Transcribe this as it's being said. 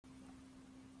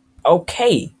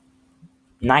Okay,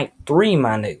 night 3,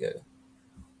 my nigga.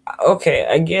 Okay,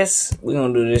 I guess we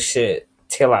gonna do this shit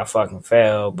till I fucking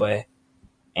fail, but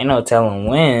ain't no telling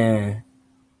when.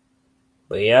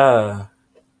 But yeah,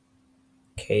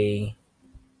 okay,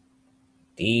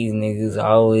 these niggas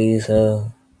always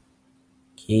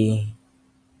key.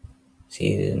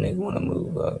 See this nigga wanna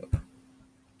move up.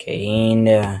 Okay, he ain't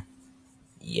there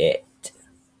yet.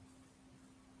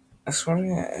 I swear to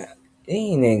God,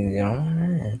 these niggas don't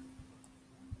hurt.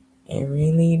 They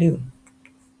really do.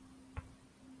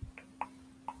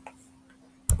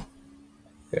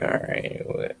 Alright,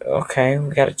 okay,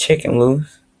 we got a chicken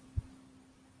loose.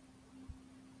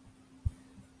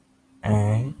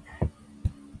 Alright.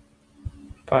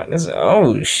 But this,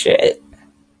 oh shit.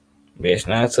 Bitch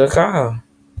not took off.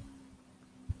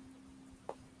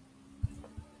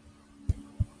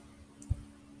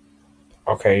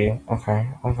 Okay. Okay,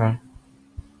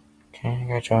 I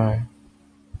got your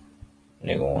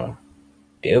nigga wanna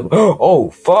dip. Oh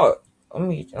fuck. Let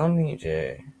me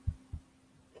just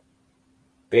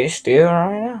bitch still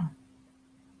right now.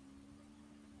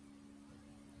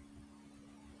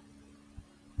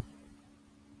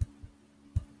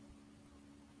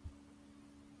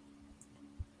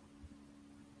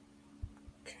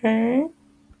 Okay.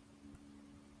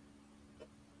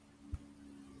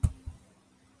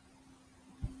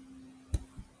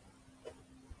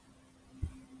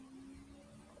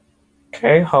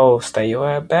 Okay, ho, stay your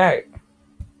ass back.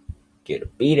 Get a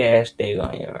beat ass dig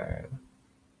on your ass.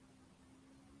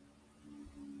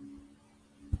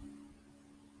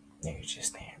 Nigga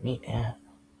just staring me down.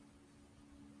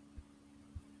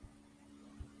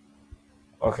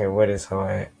 Okay, what is ho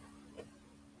at?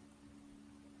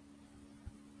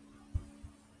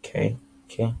 Okay.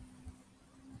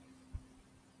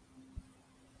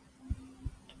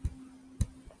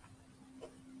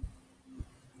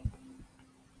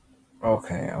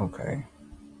 Okay.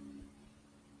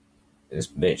 This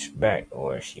bitch back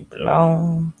where she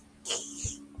belong.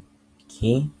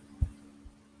 Key.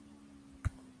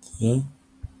 Mm.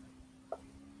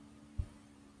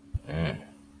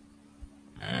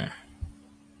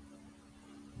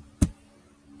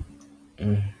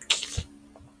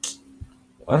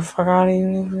 What the fuck are these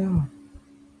niggas doing?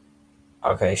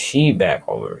 Okay, she back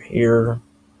over here.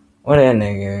 What that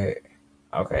nigga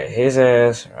at? Okay, his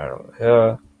ass right over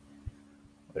here.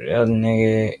 With the other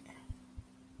nigga.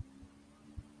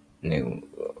 Nigga.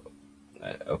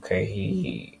 Okay,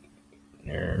 he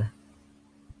there.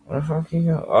 Where the fuck he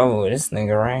go? Oh, this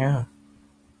nigga right here.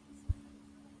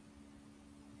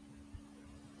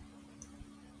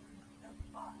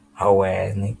 Hoe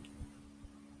ass nigga.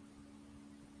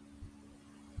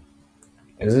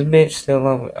 Is this bitch still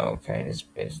over? Okay, this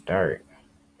bitch dark.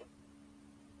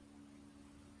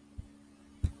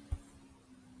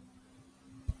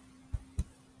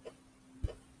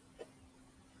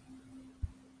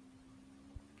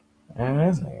 Man,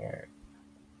 this nigga.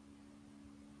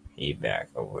 He back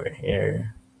over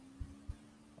here.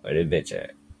 Where the bitch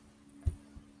at?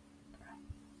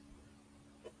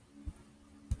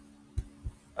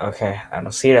 Okay, I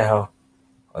don't see the hoe.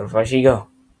 Where the fuck she go?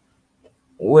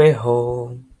 Way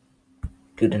ho.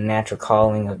 Do the natural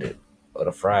calling of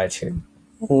the fried chicken.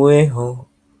 Way ho.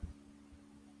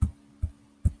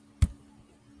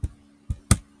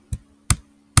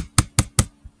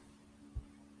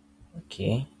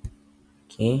 Okay.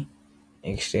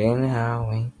 Extend the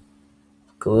highway.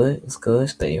 It's good.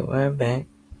 Stay right back.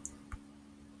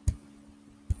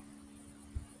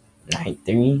 Night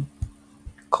 3.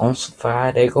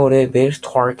 Consified. They go that bitch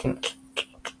twerking.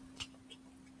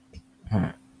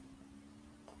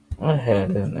 What the hell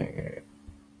this nigga?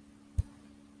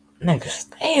 Nigga,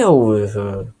 stay over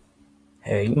here.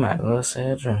 Hey, you might as well say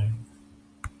a dream.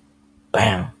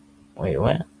 Bam. Wait,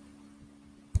 what?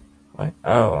 What?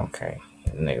 Oh, okay.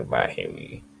 This nigga about to hit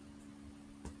me.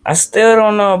 I still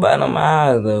don't know about them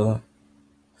eyes, though.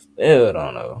 Still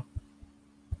don't know.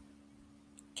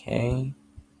 Okay.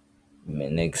 My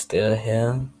nigga still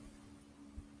here.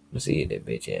 Let's see where that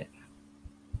bitch at.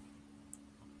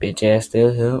 Bitch ass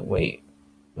still here. Wait.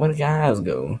 Where the guys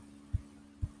go?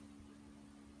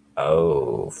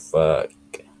 Oh, fuck.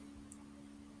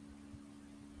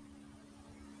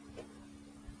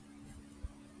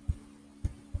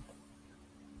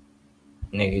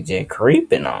 Nigga just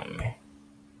creeping on me.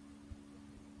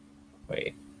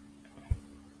 Wait.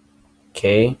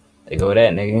 Okay. They go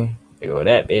that nigga. They go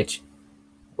that bitch.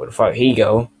 Where the fuck he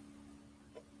go?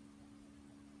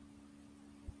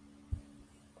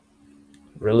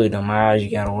 Really, them eyes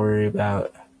you gotta worry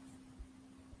about.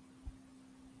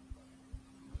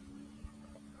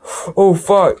 Oh,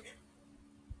 fuck.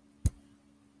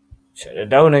 Shut the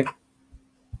door, nigga.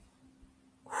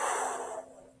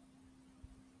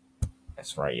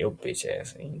 That's right, your bitch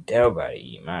ass ain't tell about to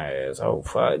eat my ass. Oh,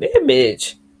 fuck that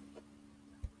bitch.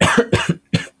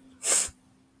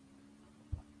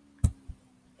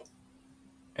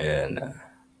 And,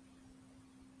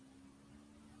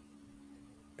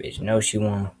 bitch know she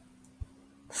want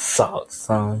salt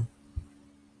some.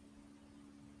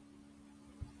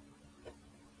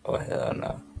 Oh, hell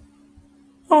no.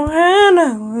 Oh, hell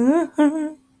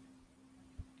no.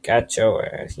 Got your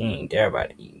ass. You ain't there about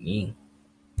to eat me.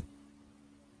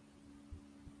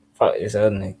 Fuck this other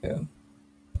nigga.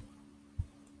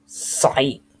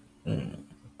 Sight.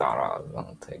 Thought I was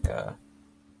gonna take a.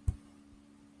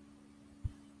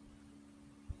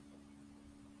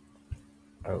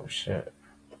 Oh shit.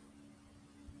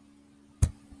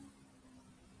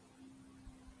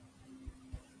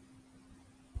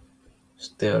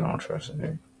 Still don't trust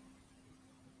her.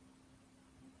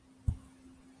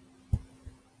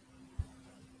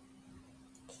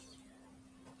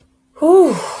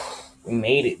 Whew. We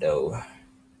made it though.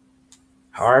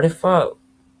 Hard as fuck.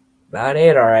 About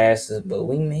ate our asses, but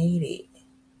we made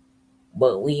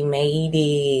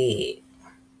it.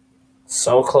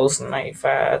 So close to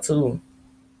 95 too.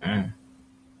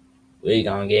 We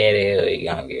gonna get it. We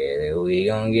gonna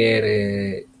get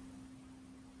it.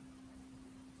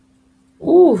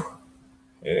 Ooh.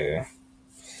 Yeah.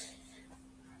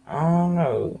 I don't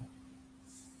know.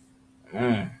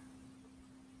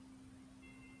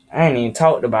 I ain't even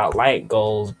talked about light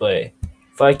goals, but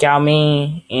fuck y'all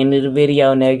mean. End of the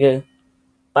video, nigga.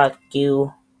 Fuck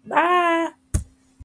you.